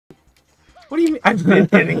What do you mean? I've been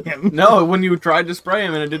hitting him. No, when you tried to spray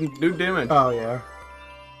him and it didn't do damage. Oh, yeah.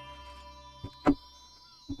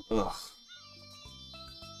 Ugh.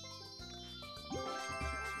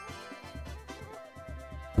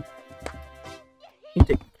 You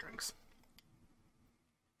take drinks.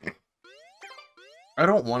 I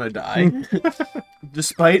don't want to die.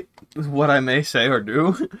 Despite what I may say or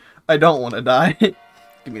do, I don't want to die.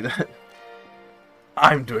 Give me that.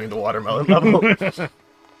 I'm doing the watermelon level.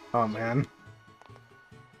 Oh, man.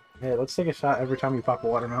 Hey, let's take a shot every time you pop a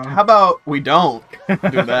watermelon. How about we don't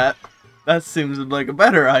do that? That seems like a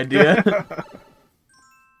better idea.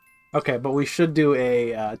 Okay, but we should do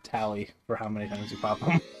a tally for how many times you pop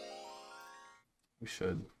them. We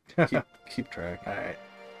should. Keep track. Alright.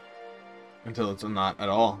 Until it's not at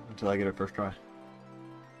all. Until I get it first try.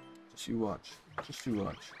 Just you watch. Just you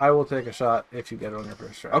watch. I will take a shot if you get it on your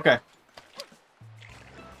first try. Okay.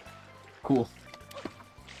 Cool.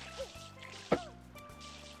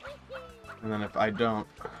 And then if I don't,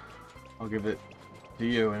 I'll give it to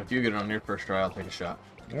you. And if you get it on your first try, I'll take a shot.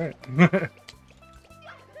 Alright.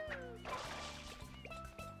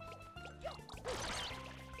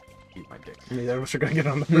 Eat my dick. Neither of us are gonna get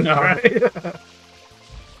on the first No. try.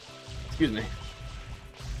 Excuse me.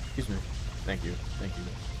 Excuse me. Thank you. Thank you.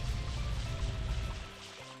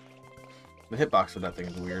 The hitbox for that thing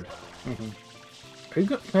is weird. Mm-hmm. Are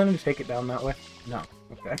you planning to take it down that way? No.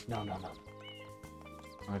 Okay. No, no, no.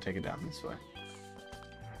 I'm gonna take it down this way.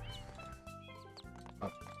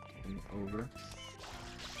 Up and over.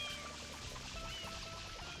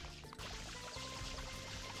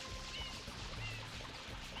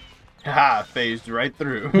 Haha, phased right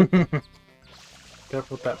through.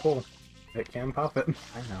 Careful with that pole. It can pop it.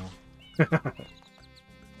 I know.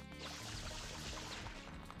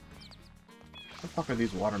 What the fuck are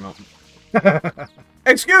these watermelons?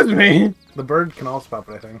 Excuse me! The bird can also pop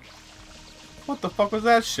it, I think. What the fuck was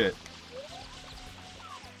that shit?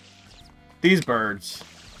 These birds.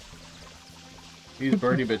 These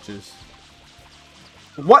birdie bitches.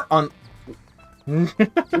 What on...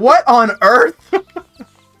 What on earth?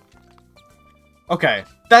 Okay,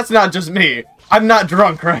 that's not just me. I'm not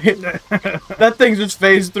drunk, right? That thing just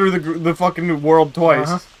phased through the fucking world twice.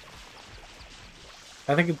 Uh-huh.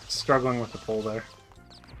 I think it's struggling with the pole there.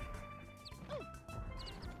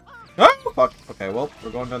 Oh, fuck. Okay, well,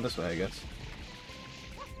 we're going down this way, I guess.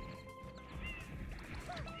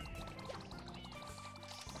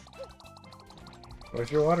 Where's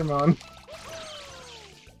your watermelon?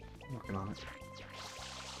 I'm working on it.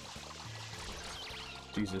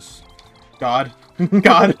 Jesus. God.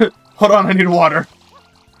 God. Hold on, I need water.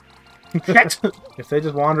 Shit. If they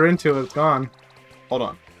just wander into it, it's gone. Hold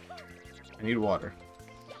on. I need water.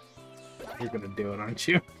 You're gonna do it, aren't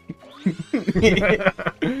you?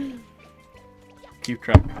 Keep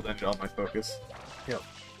track of that all my focus. Yep.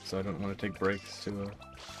 So I don't want to take breaks to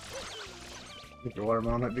I think your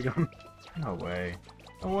watermelon might be gone. No way.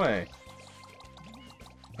 No way.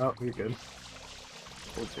 Oh, you're good.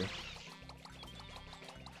 Hold you.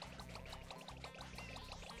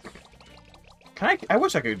 I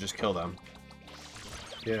wish I could just kill them.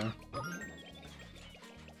 Yeah.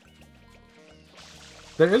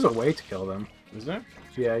 There is a way to kill them. Is there?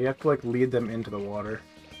 Yeah, you have to like lead them into the water.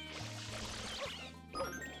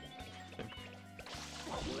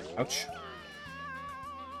 Ouch.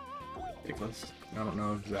 Ridiculous. I don't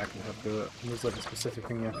know exactly how to do it. There's like a specific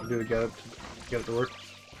thing you have to do to get it to work.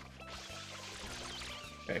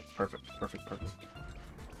 Okay, perfect, perfect, perfect.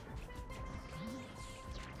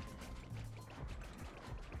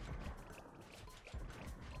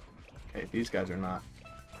 Okay, these guys are not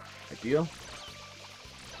ideal.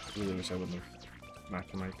 I really wish I wouldn't have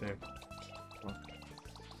smacked them right there. Well.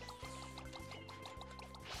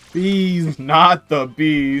 Bees, not the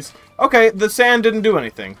bees. Okay, the sand didn't do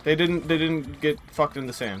anything. They didn't get fucked in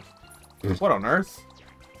the sand. What on earth?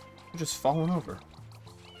 I'm just falling over.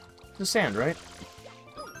 The sand, right?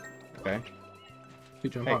 Okay. You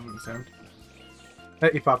jump Hey. off of the sand.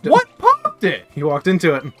 Hey, you popped it. What popped it? You walked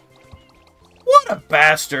into it. What a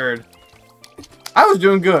bastard! I was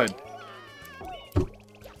doing good.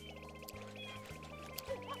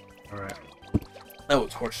 Alright. That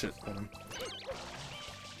was horseshit.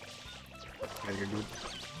 Yeah, you're good.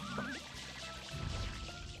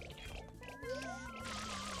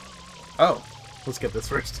 Oh, Let's get this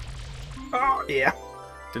first. Oh, yeah.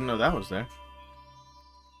 didn't know that was there.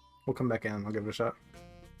 We'll come back in. I'll give it a shot.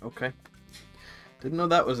 Okay. Didn't know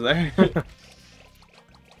that was there.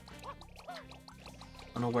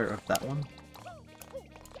 Unaware of that one.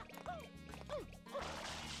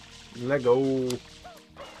 Let go.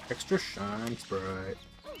 Extra shine sprite.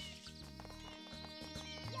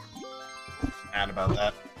 mad about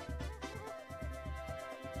that.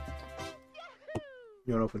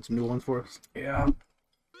 You want to open some new ones for us? Yeah.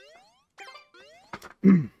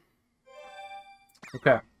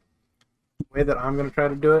 Okay. The way that I'm going to try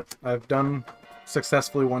to do it, I've done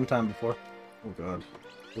successfully one time before. Oh god.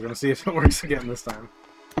 We're going to see if it works again this time.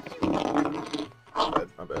 My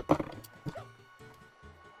bad.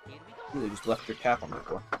 You just left your cap on the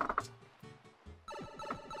floor.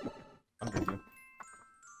 Under you.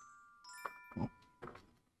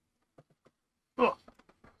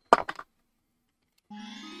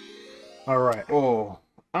 Alright. Oh,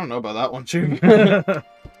 I don't know about that one, too.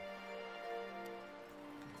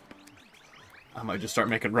 I might just start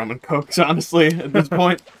making rum and cokes, honestly, at this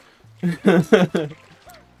point. I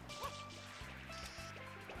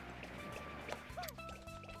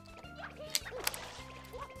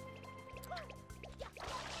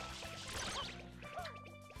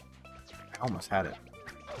almost had it.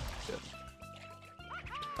 Shit.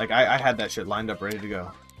 Like, I had that shit lined up ready to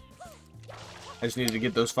go. I just needed to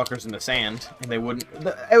get those fuckers in the sand, and they wouldn't...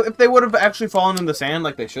 If they would have actually fallen in the sand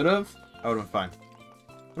like they should have, I would have been fine.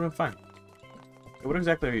 Would have been fine. Hey, what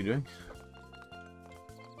exactly are you doing?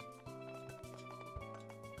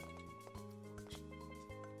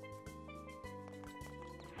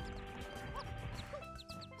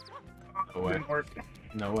 No way. Didn't work.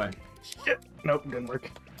 No way. Shit. Nope, didn't work.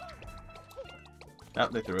 Oh,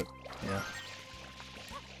 they threw it.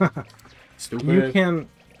 Yeah. Stupid. You can,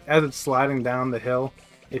 as it's sliding down the hill,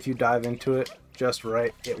 if you dive into it just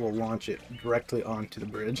right, it will launch it directly onto the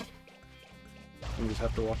bridge. You just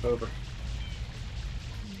have to walk over.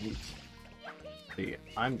 Neat. See,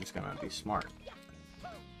 I'm just gonna be smart.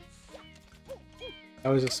 I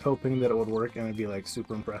was just hoping that it would work and it'd be like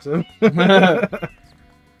super impressive.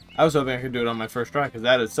 I was hoping I could do it on my first try, because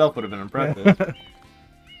that itself would have been impressive.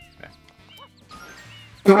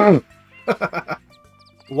 Okay.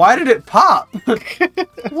 Why did it pop?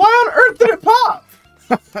 Why on earth did it pop?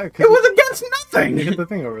 It was against nothing! You hit the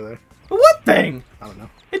thing over there. What thing? I don't know.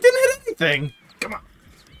 It didn't hit anything! Come on.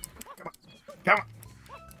 Come on. Come on.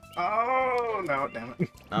 Oh, no, damn it.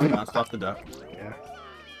 I'm bounced off the duck. Yeah.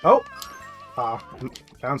 Oh! Ah,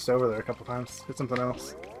 bounced over there a couple times. Hit something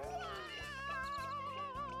else.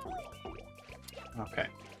 Okay.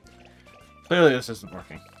 Clearly this isn't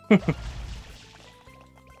working.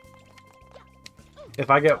 If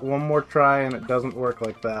I get one more try and it doesn't work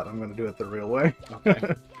like that, I'm going to do it the real way.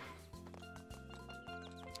 Okay.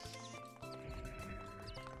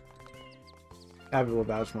 Abby will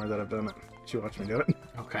vouch more that I've done it. She watched me do it.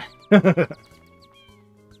 Okay. Go,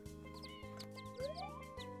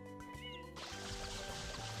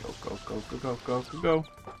 go, go, go, go, go, go.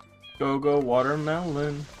 Go, go,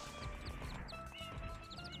 watermelon.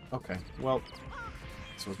 Okay, well,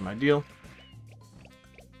 this was my deal.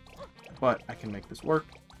 But I can make this work.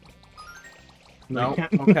 No,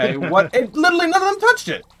 okay, what? It, literally none of them touched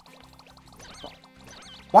it!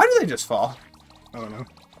 Why do they just fall? I don't know.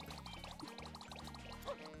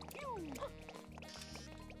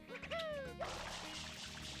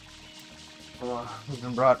 Who's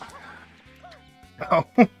been brought? Oh.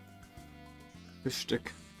 Fish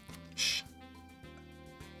stick. Shh.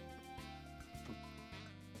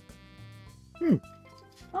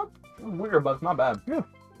 Oh, weird, but it's not bad. Yeah,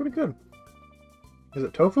 pretty good. Is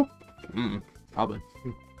it tofu? Probably.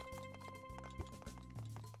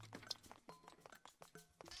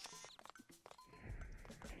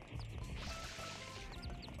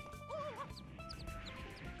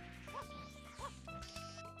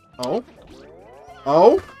 Oh?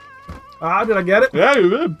 Oh? Ah, did I get it? Yeah, you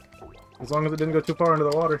did. As long as it didn't go too far into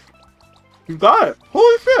the water. You got it.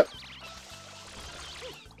 Holy shit.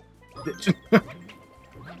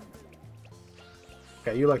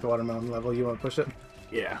 Okay, you like the watermelon level. You want to push it?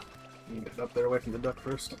 Yeah. You can get it up there away from the duck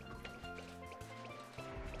first.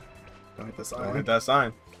 Don't hit the Don't sign. hit that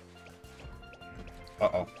sign.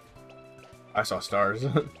 Uh-oh. I saw stars.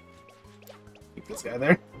 Keep this guy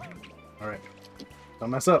there. Alright.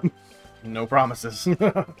 Don't mess up. No promises.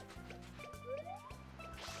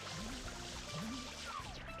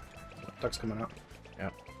 Duck's coming out. Yeah.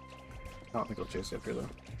 I don't think he'll chase you up here, though.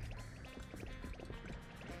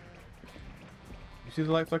 You see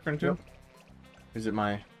the light flickering too? Yep. Is it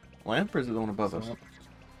my lamp or is it the one above us?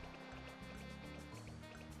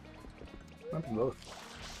 Might be both.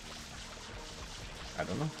 I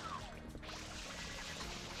don't know.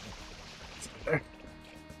 It's there.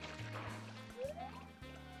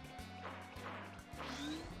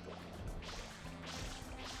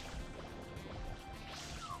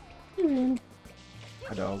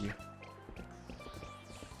 Hi, doggy.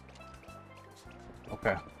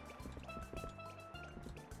 Okay.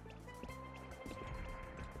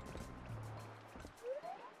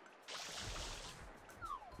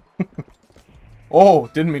 Oh,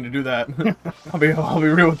 didn't mean to do that. I'll be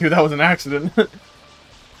real with you. That was an accident. Okay,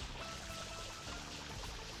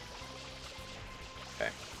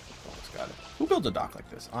 almost got it. Who builds a dock like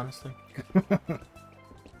this? Honestly.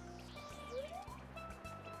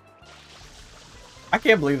 I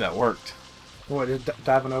can't believe that worked. What, just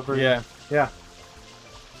diving over? Yeah. Yeah.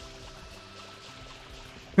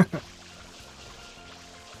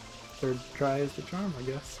 Third try is the charm, I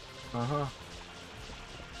guess. Uh-huh.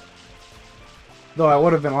 Though I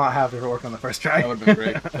would have been a lot happier if it worked on the first try. That would have been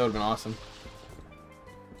great. That would have been awesome.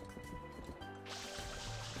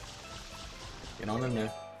 Get on in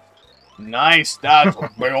there. Nice. That's a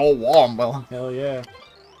big old womble. Hell yeah.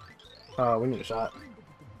 We need a shot.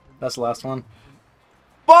 That's the last one.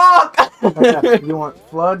 Fuck! Okay. You want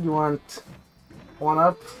flood? You want one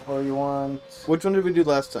up? Or you want... Which one did we do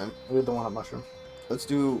last time? We did the one up mushroom. Let's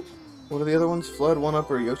do... What are the other ones? Flood, one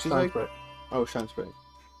up, or Yoshi's Shine egg? Sprite. Oh, Shine Sprite.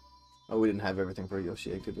 Oh, we didn't have everything for a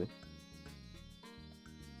Yoshi egg, did we?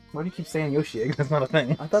 Why do you keep saying Yoshi egg? That's not a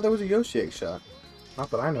thing. I thought there was a Yoshi egg shot.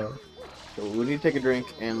 Not that I know. So we need to take a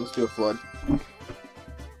drink, and let's do a flood.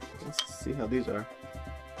 Let's see how these are.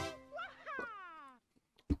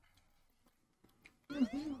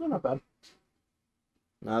 They're not bad.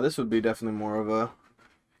 Nah, this would be definitely more of a...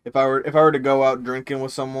 If I were to go out drinking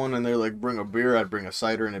with someone and they're like, bring a beer, I'd bring a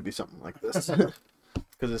cider, and it'd be something like this.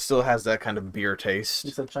 Because it still has that kind of beer taste.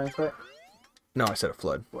 You said Shine Sprite? No, I said a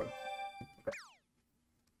flood. Flood.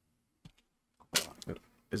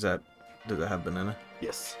 Is that... Does it have banana?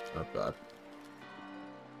 Yes. Oh, God.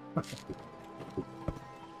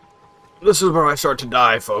 This is where I start to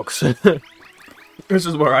die, folks. This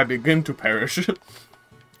is where I begin to perish.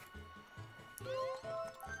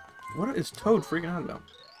 What is Toad freaking out about?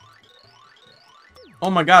 Oh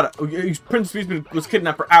my God! Prince Peach was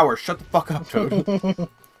kidnapped for hours. Shut the fuck up, Toad.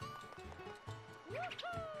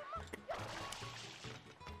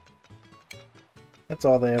 That's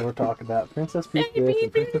all they ever talk about. Princess Peach this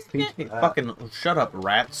and Princess Peach that. Fucking shut up,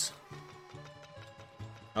 rats.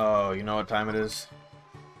 Oh, you know what time it is?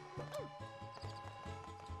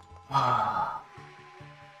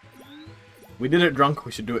 We did it drunk.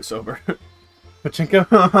 We should do it sober.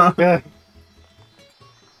 Pachinko? Yeah.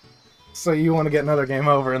 So you want to get another game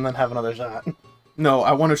over and then have another shot? No,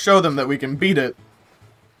 I want to show them that we can beat it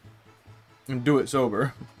and do it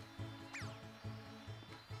sober.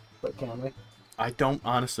 But can we? I don't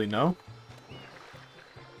honestly know.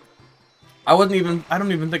 I don't even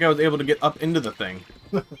think I was able to get up into the thing.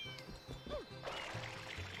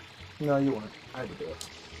 No, you weren't. I had to do it.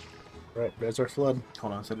 Right, there's our flood.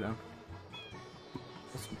 Hold on, sit it down.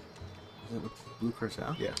 Is it with blue cursor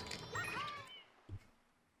out? Yeah.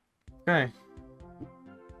 Okay.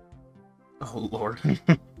 Oh, Lord.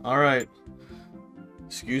 Alright.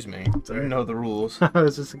 Excuse me. You know the rules. I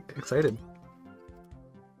was just excited.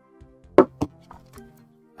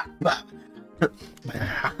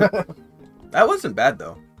 That wasn't bad,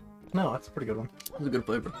 though. No, that's a pretty good one. It was a good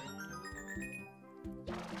flavor.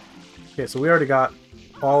 Okay, so we already got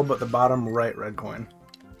all but the bottom right red coin.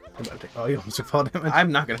 Oh, you almost took fall damage.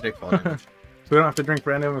 I'm not going to take fall damage. So we don't have to drink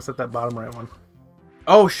random except that bottom right one.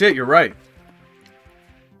 Oh, shit, you're right.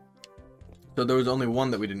 So there was only one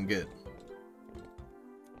that we didn't get.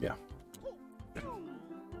 Yeah.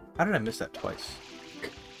 How did I miss that twice?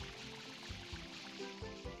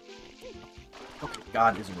 Okay,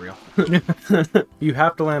 God isn't real. You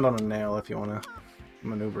have to land on a nail if you want to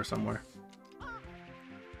maneuver somewhere.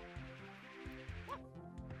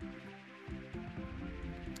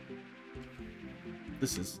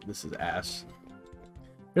 This is ass.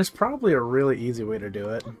 There's probably a really easy way to do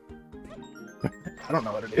it. I don't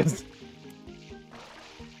know what it is.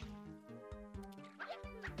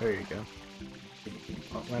 There you go.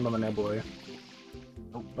 Oh, land on the nebula.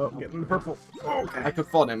 Oh, get in the purple. Okay. I took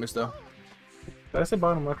fall damage though. Did I say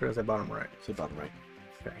bottom left or did I say bottom right? So bottom right.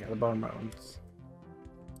 Okay, yeah, the bottom right one's...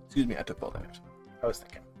 Excuse me, I took fall damage. I was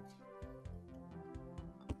thinking.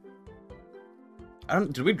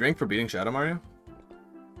 Did we drink for beating Shadow Mario?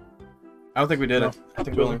 I don't think we did. No, I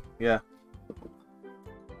think we only... Yeah.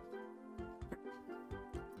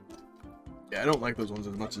 Yeah, I don't like those ones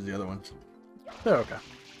as much as the other ones. They're okay.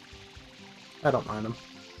 I don't mind them.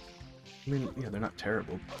 I mean, yeah, they're not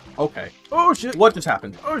terrible. Okay. Oh shit! What just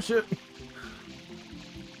happened? Oh shit!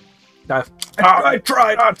 Dive. I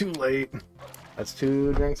tried! Ah, too late. That's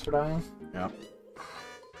 2 drinks for dying? Yeah.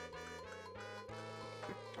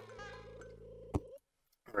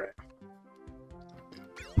 Right.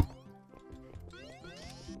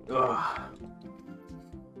 Ugh.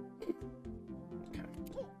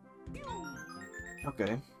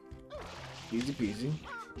 Okay. Easy peasy.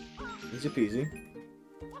 Easy peasy.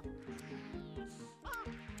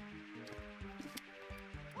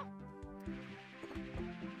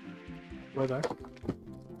 Way there.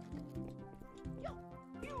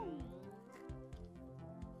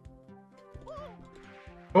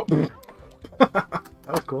 Oh. That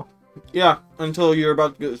was cool. Yeah, until you're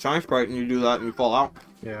about to get the shine sprite and you do that and you fall out.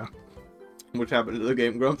 Yeah. Which happened to the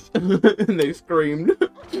Game Grumps. And they screamed.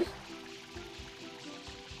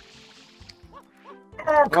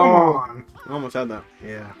 Oh, come on! I almost had that.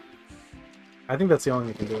 Yeah. I think that's the only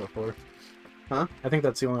one you can do it for. Huh? I think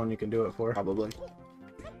that's the only one you can do it for. Probably.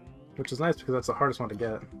 Which is nice because that's the hardest one to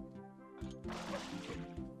get.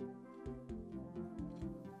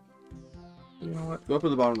 You know what? Go up to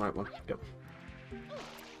the bottom right one. Yep.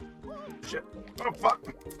 Shit. Oh, fuck!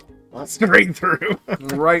 Well, straight through.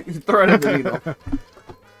 Right thread of the needle.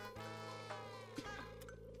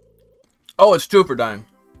 Oh, it's 2 for dying.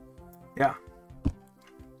 Yeah.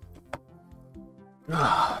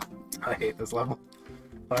 I hate this level.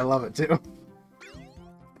 But I love it too.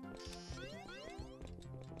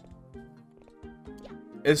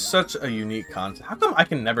 It's such a unique concept. How come I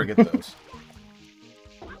can never get those?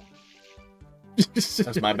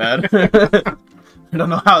 That's my bad. I don't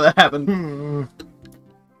know how that happened.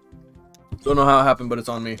 Don't know how it happened, but it's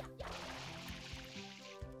on me.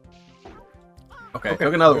 Okay,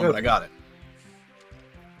 took another one, but I got it.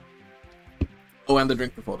 Oh, and the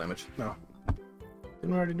drink for full damage. No.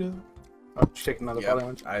 Didn't we already do that? Oh, did you take another full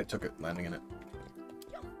damage? I took it landing in it.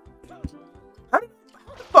 How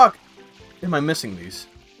the fuck am I missing these?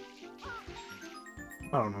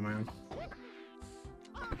 I don't know, man.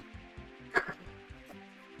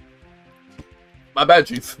 My bad,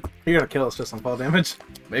 Chief. You're gonna kill us just on fall damage.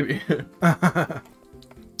 Maybe. I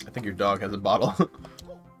think your dog has a bottle.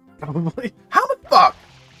 Probably. How the fuck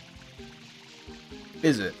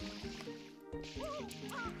is it?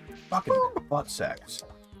 Fucking butt sacks.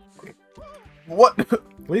 What?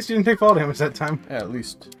 At least you didn't take fall damage that time. Yeah, at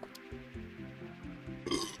least.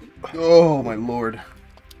 Oh my lord.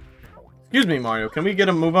 Excuse me, Mario. Can we get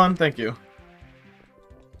a move on? Thank you.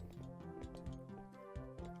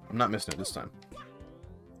 I'm not missing it this time.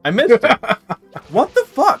 I missed it. What the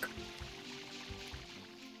fuck?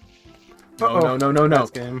 No, no, no, no, no. Nice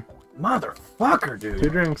game. Motherfucker, dude. 2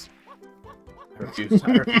 drinks. I refuse.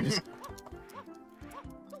 I refuse.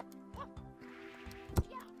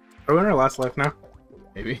 Are we in our last life now?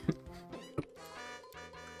 Maybe.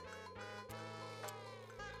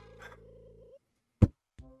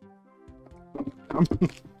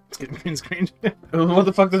 It's getting green screen. What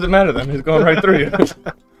the fuck does it matter then? He's going right through you.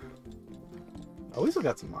 Oh, we still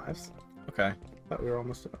got some lives. Okay. Thought we were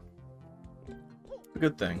almost done. A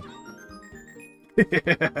good thing.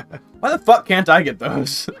 Why the fuck can't I get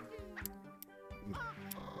those?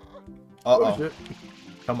 Uh-oh. Oh, shit.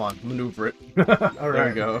 Come on, maneuver it. Alright. There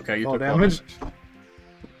we go. Okay, you All took damage.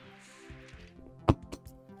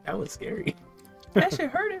 That was scary. That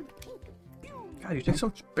shit hurted. God, you take so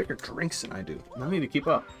much bigger drinks than I do. I need to keep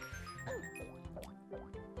up.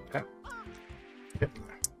 Okay. Yep.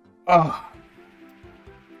 Oh.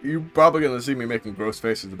 You're probably gonna see me making gross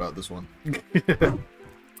faces about this one.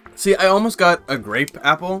 See, I almost got a grape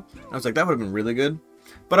apple. I was like, that would have been really good.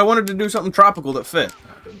 But I wanted to do something tropical that fit.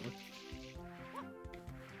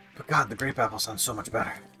 But God, the grape apple sounds so much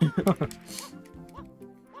better.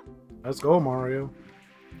 Let's go, Mario.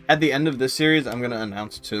 At the end of this series, I'm gonna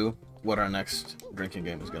announce too what our next drinking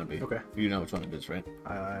game is gonna be. Okay. You know which one it is, right?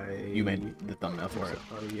 You made the thumbnail for it.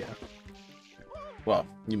 Oh, yeah. Well,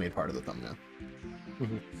 you made part of the thumbnail.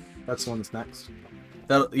 That's the one that's next.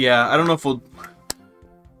 Yeah, I don't know if we'll...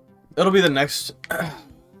 It'll be the next...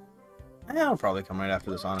 It'll probably come right after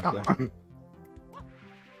this, honestly.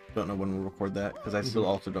 Don't know when we'll record that, because I still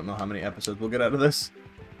also don't know how many episodes we'll get out of this.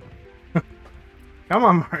 Come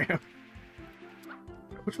on, Mario.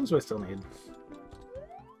 Which ones do I still need?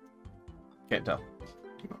 Can't tell.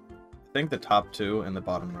 I think the top 2 and the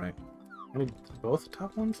bottom right. I need both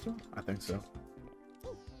top ones still? I think so.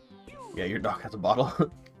 Yeah, your dog has a bottle.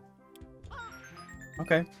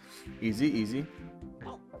 Okay. Easy, easy.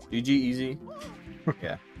 GG, easy.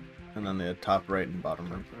 Yeah. And then the top right and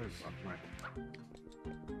bottom right.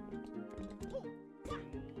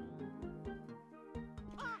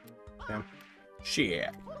 Damn. Shit.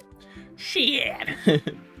 Shit.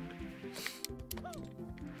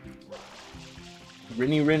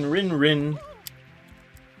 Rinny rin rin rin.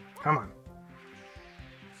 Come on.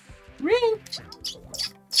 Rin.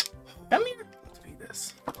 Come here. Let's beat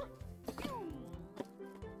this. At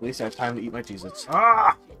least I have time to eat my Cheez-Its.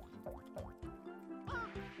 Ah!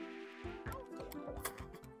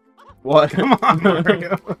 What? Come on,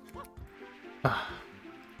 Mario.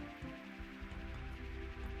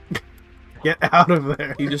 Get out of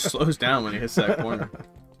there. He just slows down when he hits that corner.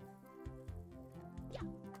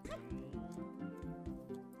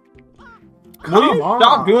 Will you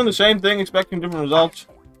stop doing the same thing, expecting different results?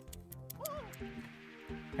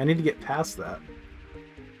 I need to get past that.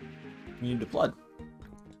 You need to flood.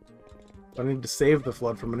 I need to save the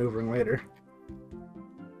flood for maneuvering later.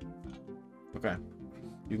 Okay.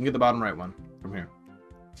 You can get the bottom right one from here.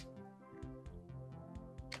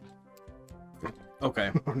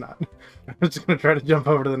 Okay. Or not. I'm just gonna try to jump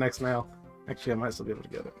over to the next nail. Actually, I might still be able to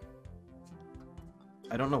get it.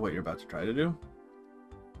 I don't know what you're about to try to do,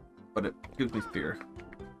 but it gives me fear.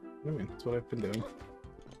 I mean, that's what I've been doing.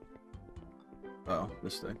 Oh,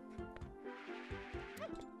 this thing.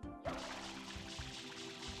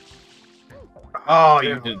 Oh,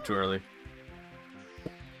 you did it too early.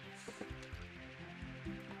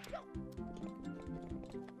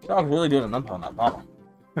 Dog's really doing a number on that bottle.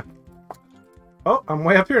 Oh, I'm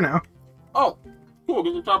way up here now. Oh, cool,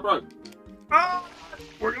 get the top right. Oh,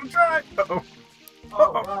 we're gonna try. Uh-oh.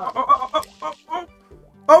 Oh,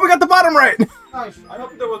 Oh, we got the bottom right! nice. I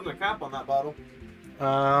hope there wasn't a cap on that bottle.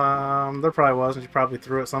 There probably was, and you probably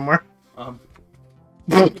threw it somewhere.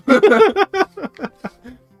 The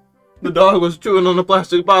dog was chewing on a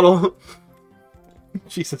plastic bottle.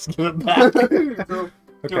 Jesus, give it back.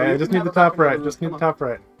 Okay, I just need the top right. Just need the top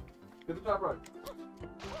right. Get the top right.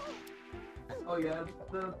 Oh yeah,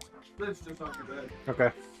 the lid's just on your bed.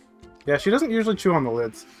 Okay. Yeah, she doesn't usually chew on the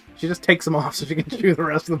lids. She just takes them off so she can chew the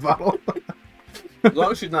rest of the bottle. As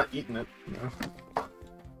long as she's not eating it. No.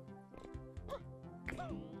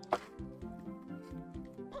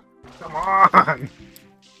 Come on! I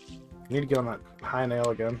need to get on that high nail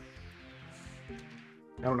again.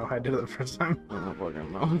 I don't know how I did it the first time. I don't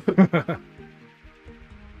fucking know.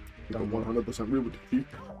 Don't 100% real with you.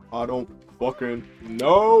 I don't fucking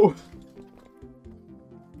know.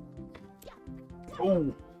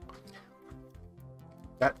 Oh.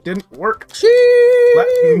 That didn't work. Jeez.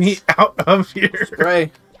 Let me out of here.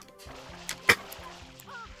 Spray.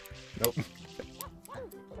 Nope.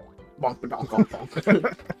 Bonk, donk, donk,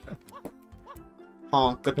 donk.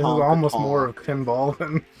 Honk, This is almost more of pinball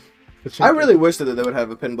than I really wish that they would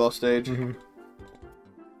have a pinball stage. Mm-hmm.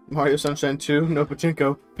 Mario Sunshine 2, no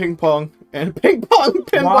pachinko, ping pong, and ping pong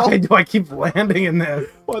pinball. Why do I keep landing in this?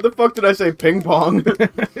 Why the fuck did I say ping pong?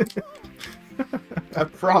 I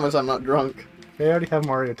promise I'm not drunk. They already have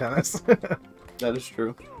Mario Tennis. That is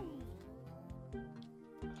true.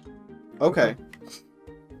 Okay.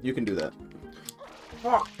 You can do that.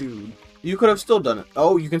 Fuck, dude. You could have still done it.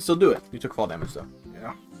 Oh, you can still do it. You took fall damage, though.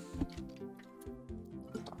 Yeah.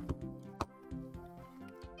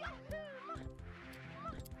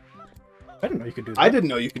 I didn't know you could do that. I didn't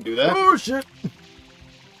know you could do that. Oh, shit.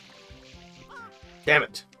 Damn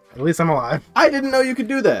it. At least I'm alive. I didn't know you could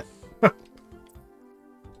do that.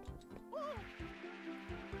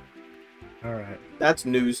 Alright. That's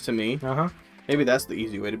news to me. Uh-huh. Maybe that's the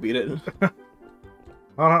easy way to beat it. I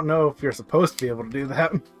don't know if you're supposed to be able to do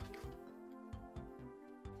that.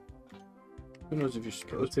 Who knows if you're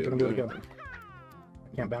supposed Let's see to if I can do it again.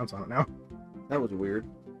 I can't bounce on it now. That was weird.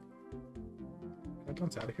 Can I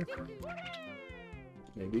bounce out of here?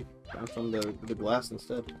 Maybe. Bounce on the glass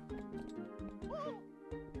instead.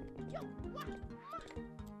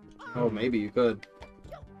 Oh, maybe you could.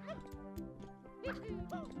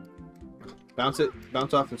 Bounce it,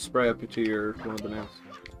 bounce off and spray up to your one of the nails.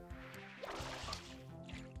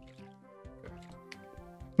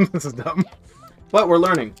 This is dumb. But we're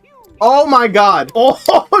learning. Oh my god! Oh,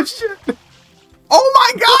 shit! Oh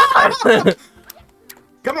my god!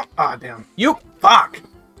 Come on! Ah, damn. You fuck!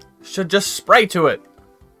 Should just spray to it.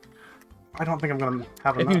 I don't think I'm gonna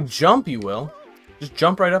have If enough. you jump, you will. Just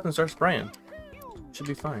jump right up and start spraying. Should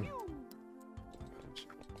be fine.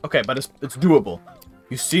 Okay, but it's doable.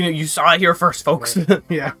 You seen it. You saw it here first, folks. Right.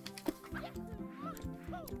 Yeah.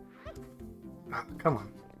 Ah, come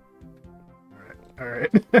on.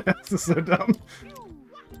 Alright. This is so dumb.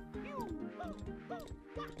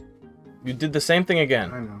 You did the same thing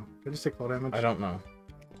again. I know. Did I just take fall damage? I don't know.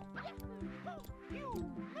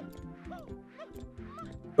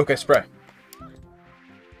 Okay, spray.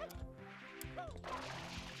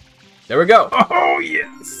 There we go. Oh,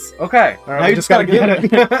 yes! Okay. Alright, now we you just gotta get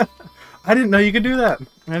it. it. I didn't know you could do that.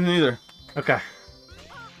 I didn't either. Okay.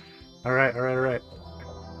 Alright, alright, alright.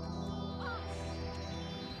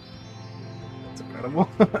 That's incredible.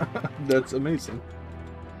 That's amazing.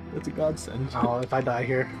 That's a godsend. Oh, if I die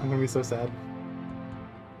here, I'm gonna be so sad.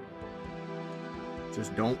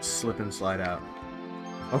 Just don't slip and slide out.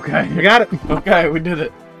 Okay. You got it! Okay, we did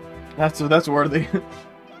it. That's worthy.